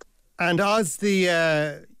stop. And as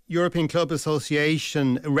the European Club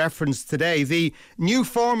Association referenced today, the new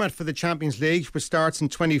format for the Champions League, which starts in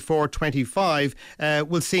 24-25,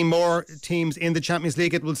 will see more teams in the Champions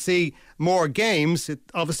League. It will see more games. It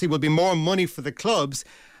obviously will be more money for the clubs.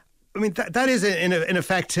 I mean, that is in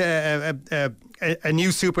effect a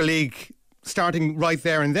new Super League starting right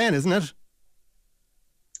there and then, isn't it?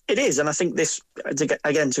 It is, and I think this,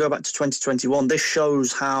 again, to go back to 2021, this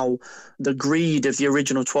shows how the greed of the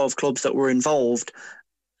original 12 clubs that were involved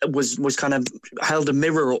was kind of held a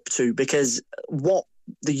mirror up to, because what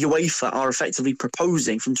the UEFA are effectively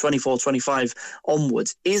proposing from 24-25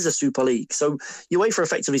 onwards is a Super League. So UEFA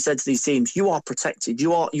effectively said to these teams, you are protected,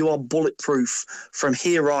 you are bulletproof from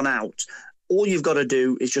here on out. All you've got to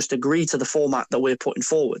do is just agree to the format that we're putting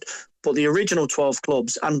forward. But the original 12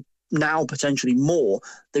 clubs, and now potentially more,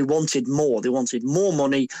 they wanted more. They wanted more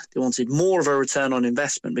money. They wanted more of a return on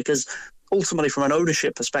investment, because ultimately, from an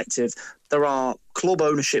ownership perspective, there are club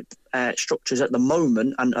ownership structures at the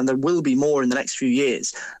moment, and there will be more in the next few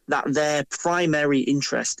years, that their primary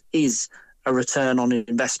interest is a return on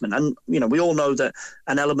investment. And, you know, we all know that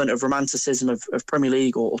an element of romanticism of Premier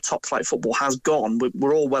League or top flight football has gone.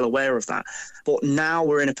 We're all well aware of that. But now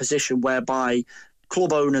we're in a position whereby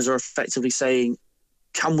club owners are effectively saying,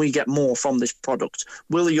 can we get more from this product?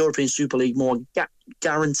 Will the European Super League more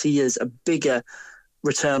guarantee us a bigger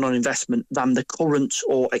return on investment than the current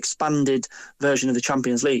or expanded version of the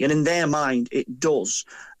Champions League? And in their mind, it does.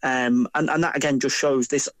 And that, again, just shows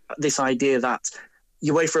this idea that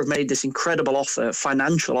UEFA have made this incredible offer,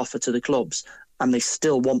 financial offer to the clubs, and they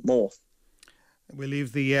still want more. We'll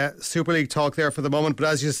leave the Super League talk there for the moment, but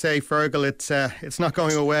as you say, Fergal, it's not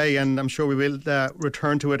going away, and I'm sure we will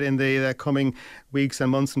return to it in the coming weeks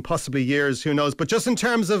and months and possibly years, who knows. But just in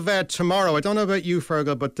terms of tomorrow, I don't know about you,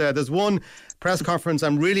 Fergal, but there's one press conference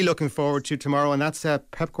I'm really looking forward to tomorrow, and that's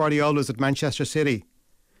Pep Guardiola's at Manchester City.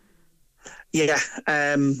 Yeah,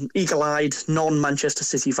 eagle-eyed non-Manchester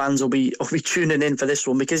City fans will be tuning in for this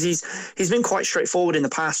one, because he's been quite straightforward in the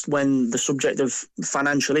past when the subject of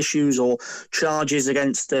financial issues or charges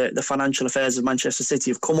against the financial affairs of Manchester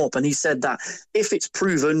City have come up, and he said that if it's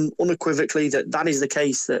proven unequivocally that is the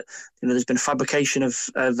case, that there's been fabrication of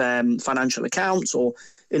financial accounts or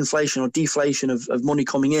inflation or deflation of money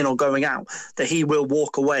coming in or going out, that he will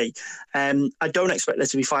walk away. I don't expect there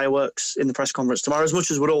to be fireworks in the press conference tomorrow, as much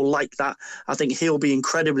as we'd all like that. I think he'll be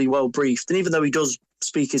incredibly well briefed. And even though he does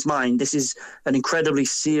speak his mind, this is an incredibly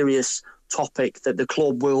serious topic that the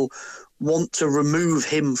club will want to remove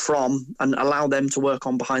him from and allow them to work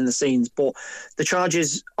on behind the scenes. But the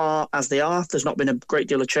charges are as they are. There's not been a great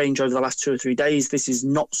deal of change over the last 2 or 3 days. This is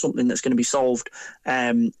not something that's going to be solved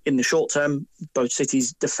in the short term. Both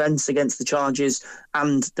City's defence against the charges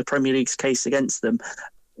and the Premier League's case against them.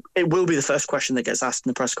 It will be the first question that gets asked in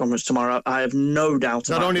the press conference tomorrow. I have no doubt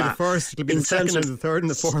about that. Not only the first, it'll be the second and the third and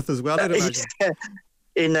the fourth as well, I'd imagine.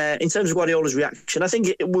 In terms of Guardiola's reaction, I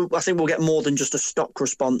think we'll get more than just a stock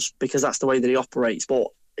response, because that's the way that he operates. But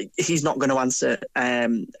he's not going to answer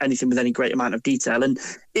anything with any great amount of detail. And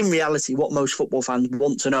in reality, what most football fans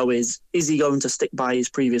want to know is he going to stick by his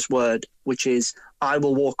previous word, which is, I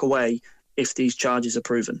will walk away if these charges are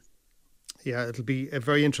proven. Yeah, it'll be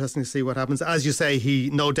very interesting to see what happens. As you say, he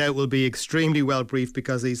no doubt will be extremely well briefed,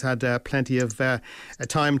 because he's had plenty of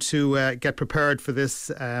time to get prepared for this,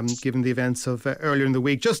 given the events of earlier in the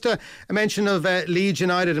week. Just a mention of Leeds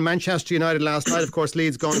United and Manchester United last night. Of course,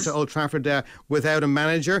 Leeds going to Old Trafford without a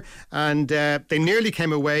manager, and they nearly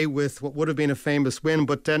came away with what would have been a famous win,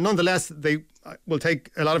 but nonetheless, they will take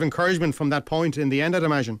a lot of encouragement from that point in the end, I'd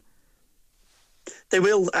imagine. They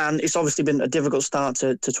will, and it's obviously been a difficult start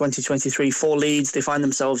to 2023 for Leeds. They find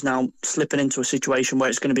themselves now slipping into a situation where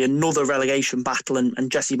it's going to be another relegation battle,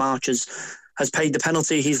 and Jesse March has paid the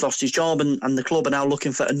penalty. He's lost his job, and the club are now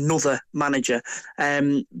looking for another manager.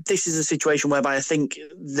 This is a situation whereby I think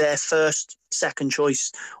their first, second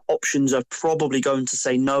choice options are probably going to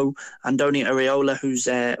say no. Andoni Iraola, who's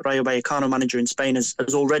Rayo Vallecano manager in Spain, has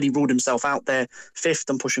already ruled himself out there, fifth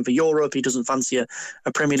and pushing for Europe. He doesn't fancy a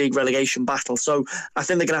Premier League relegation battle. So I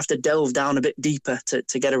think they're going to have to delve down a bit deeper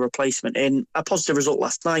to get a replacement in. A positive result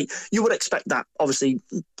last night. You would expect that. Obviously,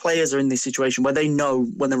 players are in this situation where they know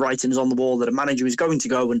when the writing is on the wall that a manager is going to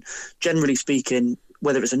go, and generally speaking,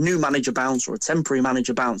 whether it's a new manager bounce or a temporary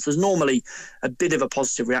manager bounce, there's normally a bit of a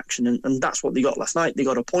positive reaction, and that's what they got last night. They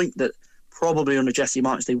got a point that probably under Jesse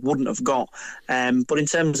March they wouldn't have got. But in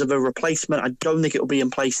terms of a replacement, I don't think it will be in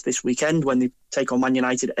place this weekend when they take on Man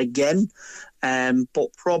United again. But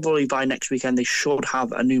probably by next weekend they should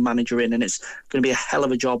have a new manager in, and it's going to be a hell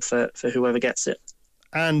of a job for whoever gets it.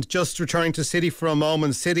 And just returning to City for a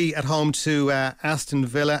moment, City at home to Aston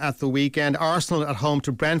Villa at the weekend, Arsenal at home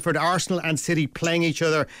to Brentford, Arsenal and City playing each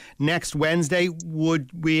other next Wednesday.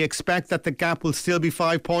 Would we expect that the gap will still be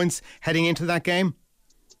 5 points heading into that game?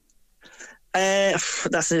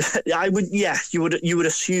 I would, yeah, you would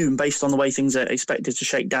assume, based on the way things are expected to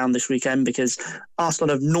shake down this weekend, because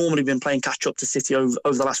Arsenal have normally been playing catch up to City over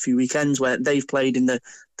the last few weekends where they've played in the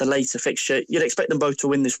later fixture. You'd expect them both to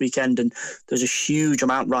win this weekend, and there's a huge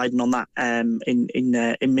amount riding on that in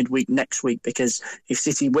midweek next week, because if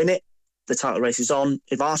City win it, the title race is on.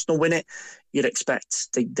 If Arsenal win it, you'd expect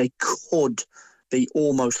they could be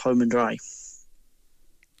almost home and dry.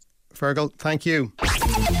 Fergal, thank you.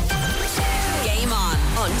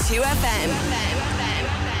 On 2FM.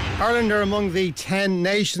 Ireland are among the 10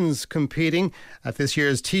 nations competing at this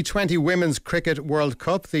year's T20 Women's Cricket World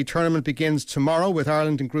Cup. The tournament begins tomorrow with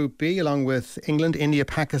Ireland in Group B, along with England, India,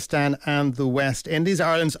 Pakistan and the West Indies.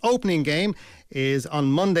 Ireland's opening game is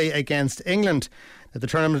on Monday against England. The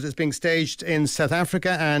tournament is being staged in South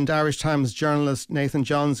Africa, and Irish Times journalist Nathan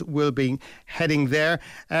Johns will be heading there.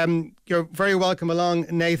 You're very welcome along,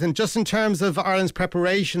 Nathan. Just in terms of Ireland's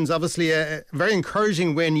preparations, obviously a very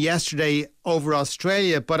encouraging win yesterday over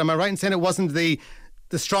Australia, but am I right in saying it wasn't the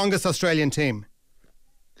strongest Australian team?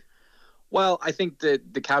 Well, I think the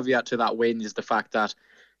caveat to that win is the fact that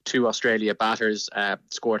two Australia batters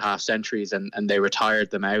scored half centuries and they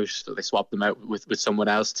retired them out. So they swapped them out with someone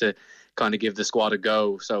else to kind of give the squad a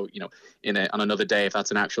go. So, you know, on another day, if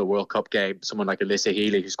that's an actual World Cup game, someone like Alyssa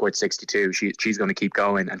Healy, who scored 62, she's going to keep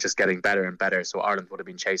going and just getting better and better. So Ireland would have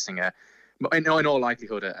been chasing in all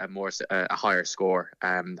likelihood a higher score.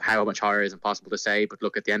 How much higher is impossible to say, but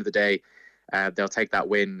look, at the end of the day, they'll take that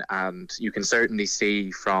win, and you can certainly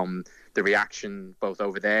see from the reaction both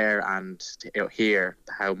over there and here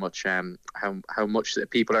how much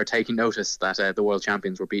people are taking notice that the world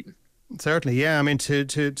champions were beaten. Certainly, yeah. I mean,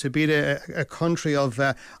 to beat a country of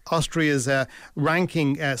Austria's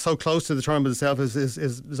ranking so close to the tournament itself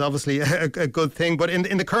is obviously a good thing. But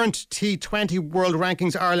in the current T20 world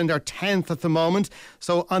rankings, Ireland are 10th at the moment.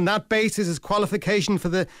 So on that basis, is qualification for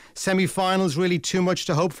the semi-finals really too much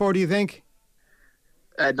to hope for, do you think?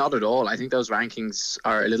 Not at all. I think those rankings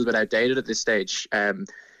are a little bit outdated at this stage.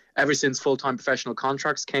 Ever since full-time professional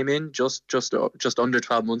contracts came in, just under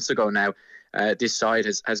 12 months ago now, this side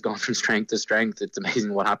has gone from strength to strength. It's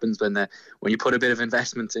amazing what happens when you put a bit of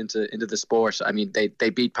investment into the sport. I mean, they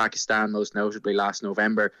beat Pakistan most notably last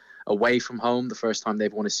November away from home, the first time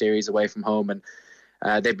they've won a series away from home, and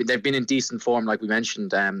they've been in decent form, like we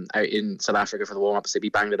mentioned, out in South Africa for the warm-ups. They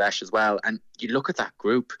beat Bangladesh as well, and you look at that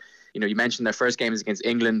group. You know, you mentioned their first game is against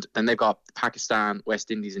England, then they've got Pakistan, West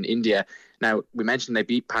Indies and India. Now, we mentioned they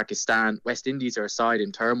beat Pakistan. West Indies are a side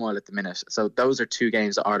in turmoil at the minute. So those are two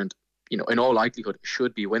games that Ireland, you know, in all likelihood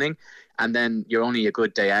should be winning. And then you're only a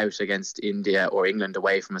good day out against India or England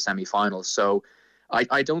away from a semi-final. So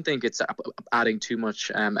I don't think it's adding too much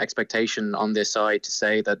expectation on this side to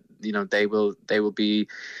say that, you know, they will be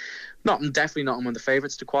definitely not among the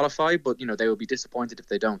favourites to qualify, but, you know, they will be disappointed if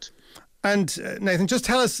they don't. And Nathan, just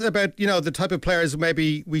tell us about, you know, the type of players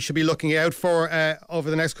maybe we should be looking out for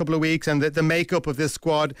over the next couple of weeks, and the makeup of this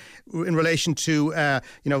squad in relation to,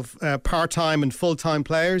 part-time and full-time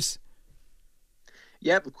players.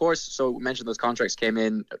 Yeah, of course. So we mentioned those contracts came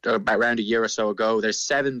in about around a year or so ago. There's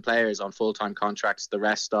 7 players on full-time contracts. The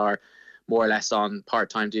rest are more or less on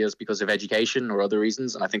part-time deals because of education or other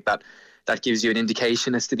reasons. And I think that gives you an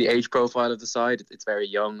indication as to the age profile of the side. It's very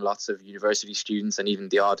young, lots of university students and even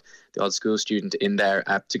the odd school student in there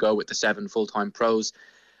to go with the 7 full-time pros.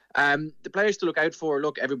 The players to look out for,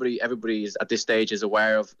 everybody is at this stage is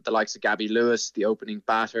aware of the likes of Gabby Lewis, the opening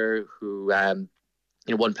batter, who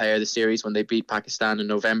won player of the series when they beat Pakistan in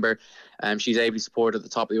November. She's ably supported at the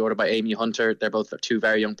top of the order by Amy Hunter. They're both 2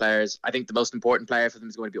 very young players. I think the most important player for them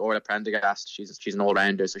is going to be Orla Prendergast. She's an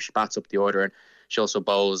all-rounder, so she bats up the order, and she also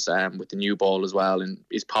bowls with the new ball as well, and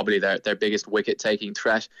is probably their biggest wicket-taking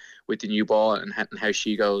threat with the new ball, and how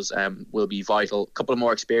she goes will be vital. A couple of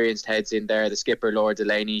more experienced heads in there. The skipper, Laura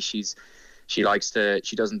Delaney, she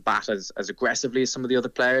doesn't bat as aggressively as some of the other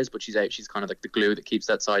players, but she's kind of like the glue that keeps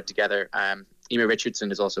that side together. Emma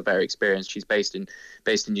Richardson is also very experienced. She's based in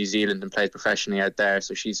New Zealand and plays professionally out there,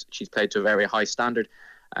 so she's played to a very high standard.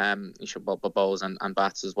 She bowls and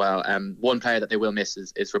bats as well. One player that they will miss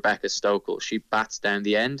is Rebecca Stokel. She bats down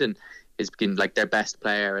the end and has been like their best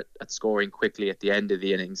player at scoring quickly at the end of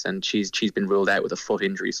the innings, and she's been ruled out with a foot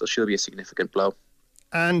injury, so she'll be a significant blow.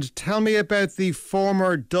 And tell me about the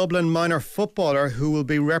former Dublin minor footballer who will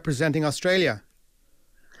be representing Australia.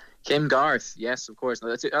 Kim Garth, yes, of course.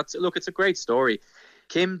 It's a great story.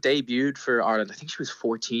 Kim debuted for Ireland. I think she was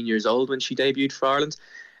 14 years old when she debuted for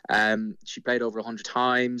Ireland. She played over 100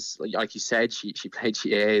 times. Like you said, she played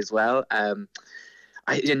GAA as well.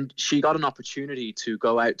 And she got an opportunity to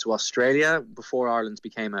go out to Australia before Ireland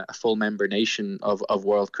became a full member nation of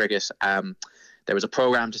world cricket. There was a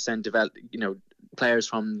program to send players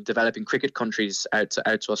from developing cricket countries out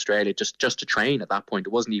to Australia just to train. At that point, it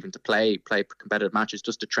wasn't even to play competitive matches,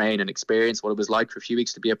 just to train and experience what it was like for a few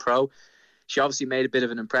weeks to be a pro. She obviously made a bit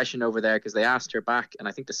of an impression over there because they asked her back, and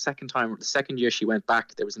I think the second year she went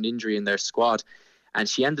back, there was an injury in their squad, and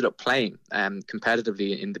she ended up playing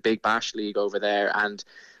competitively in the Big Bash League over there. And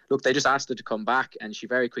look, they just asked her to come back, and she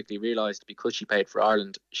very quickly realised because she played for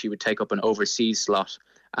Ireland, she would take up an overseas slot.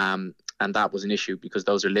 And that was an issue because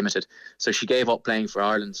those are limited. So she gave up playing for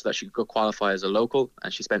Ireland so that she could qualify as a local.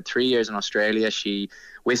 And she spent 3 years in Australia. She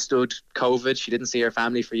withstood COVID. She didn't see her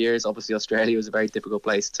family for years. Obviously, Australia was a very difficult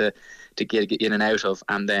place to get in and out of.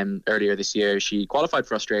 And then earlier this year, she qualified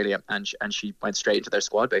for Australia, and she went straight into their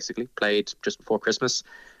squad, basically. Played just before Christmas.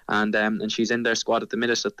 And she's in their squad at the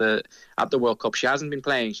minute at the World Cup. She hasn't been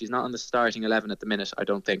playing. She's not in the starting 11 at the minute, I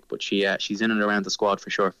don't think. But she's in and around the squad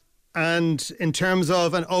for sure. And in terms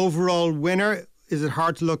of an overall winner, is it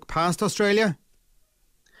hard to look past Australia?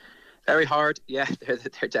 Very hard, yeah.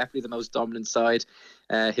 They're definitely the most dominant side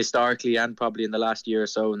historically, and probably in the last year or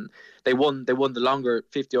so. And they won the longer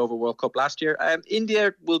 50-over World Cup last year.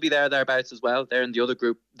 India will be thereabouts as well. They're in the other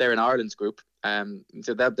group. They're in Ireland's group.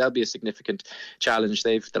 So that'll be a significant challenge.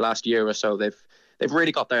 The last year or so they've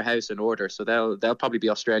really got their house in order, so they'll probably be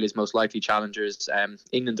Australia's most likely challengers.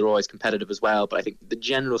 England are always competitive as well, but I think the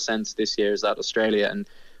general sense this year is that Australia and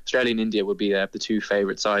India will be the 2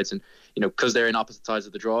 favourite sides, and because they're in opposite sides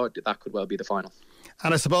of the draw, that could well be the final.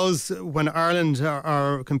 And I suppose when Ireland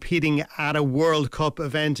are competing at a World Cup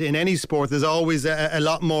event in any sport, there's always a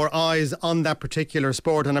lot more eyes on that particular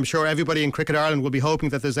sport. And I'm sure everybody in Cricket Ireland will be hoping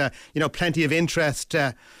that there's plenty of interest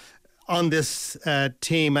on this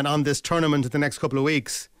team and on this tournament in the next couple of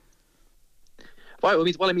weeks. Well,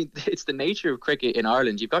 I mean, it's the nature of cricket in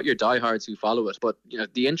Ireland. You've got your diehards who follow it, but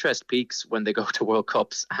the interest peaks when they go to World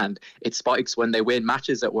Cups, and it spikes when they win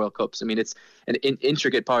matches at World Cups. I mean, it's an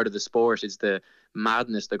intricate part of the sport. Is the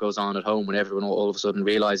madness that goes on at home when everyone all of a sudden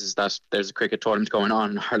realises that there's a cricket tournament going on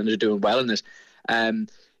and Ireland are doing well in it.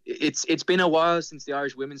 It's been a while since the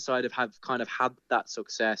Irish women's side have kind of had that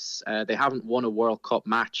success. They haven't won a World Cup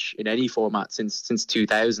match in any format since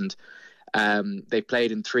 2000. They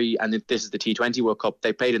played in 3, and this is the T20 World Cup.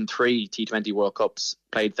 They played in 3 T20 World Cups,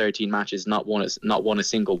 played 13 matches, not won a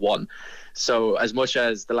single one. So as much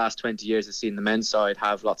as the last 20 years has seen the men's side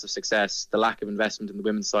have lots of success, the lack of investment in the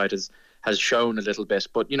women's side has shown a little bit.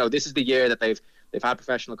 But this is the year that they've had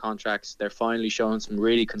professional contracts. They're finally showing some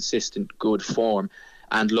really consistent, good form.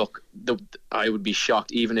 And look, I would be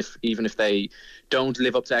shocked even if they don't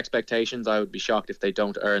live up to expectations. I would be shocked if they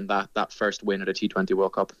don't earn that first win at a T20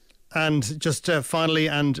 World Cup. And just finally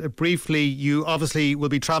and briefly, you obviously will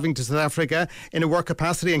be travelling to South Africa in a work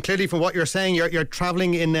capacity, and clearly from what you're saying, you're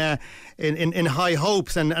travelling in high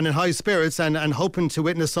hopes and in high spirits and hoping to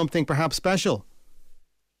witness something perhaps special.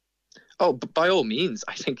 Oh, by all means.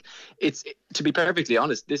 I think to be perfectly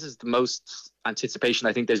honest, this is the most anticipation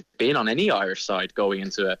I think there's been on any Irish side going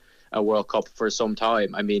into a World Cup for some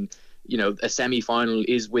time. I mean, a semi-final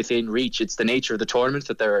is within reach. It's the nature of the tournament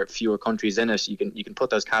that there are fewer countries in it. You can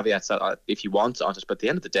put those caveats if you want on it, but at the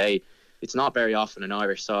end of the day, it's not very often an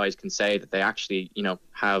Irish side can say that they actually,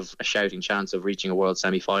 have a shouting chance of reaching a world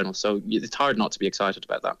semi-final. So it's hard not to be excited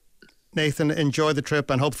about that. Nathan, enjoy the trip,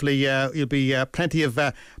 and hopefully you'll be plenty of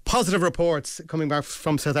positive reports coming back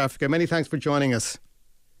from South Africa. Many thanks for joining us.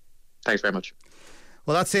 Thanks very much.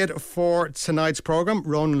 Well, that's it for tonight's programme.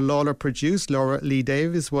 Ronan Lawler produced. Laura Lee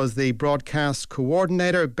Davies was the broadcast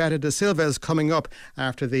coordinator. Betta Da Silva is coming up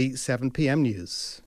after the 7 p.m. news.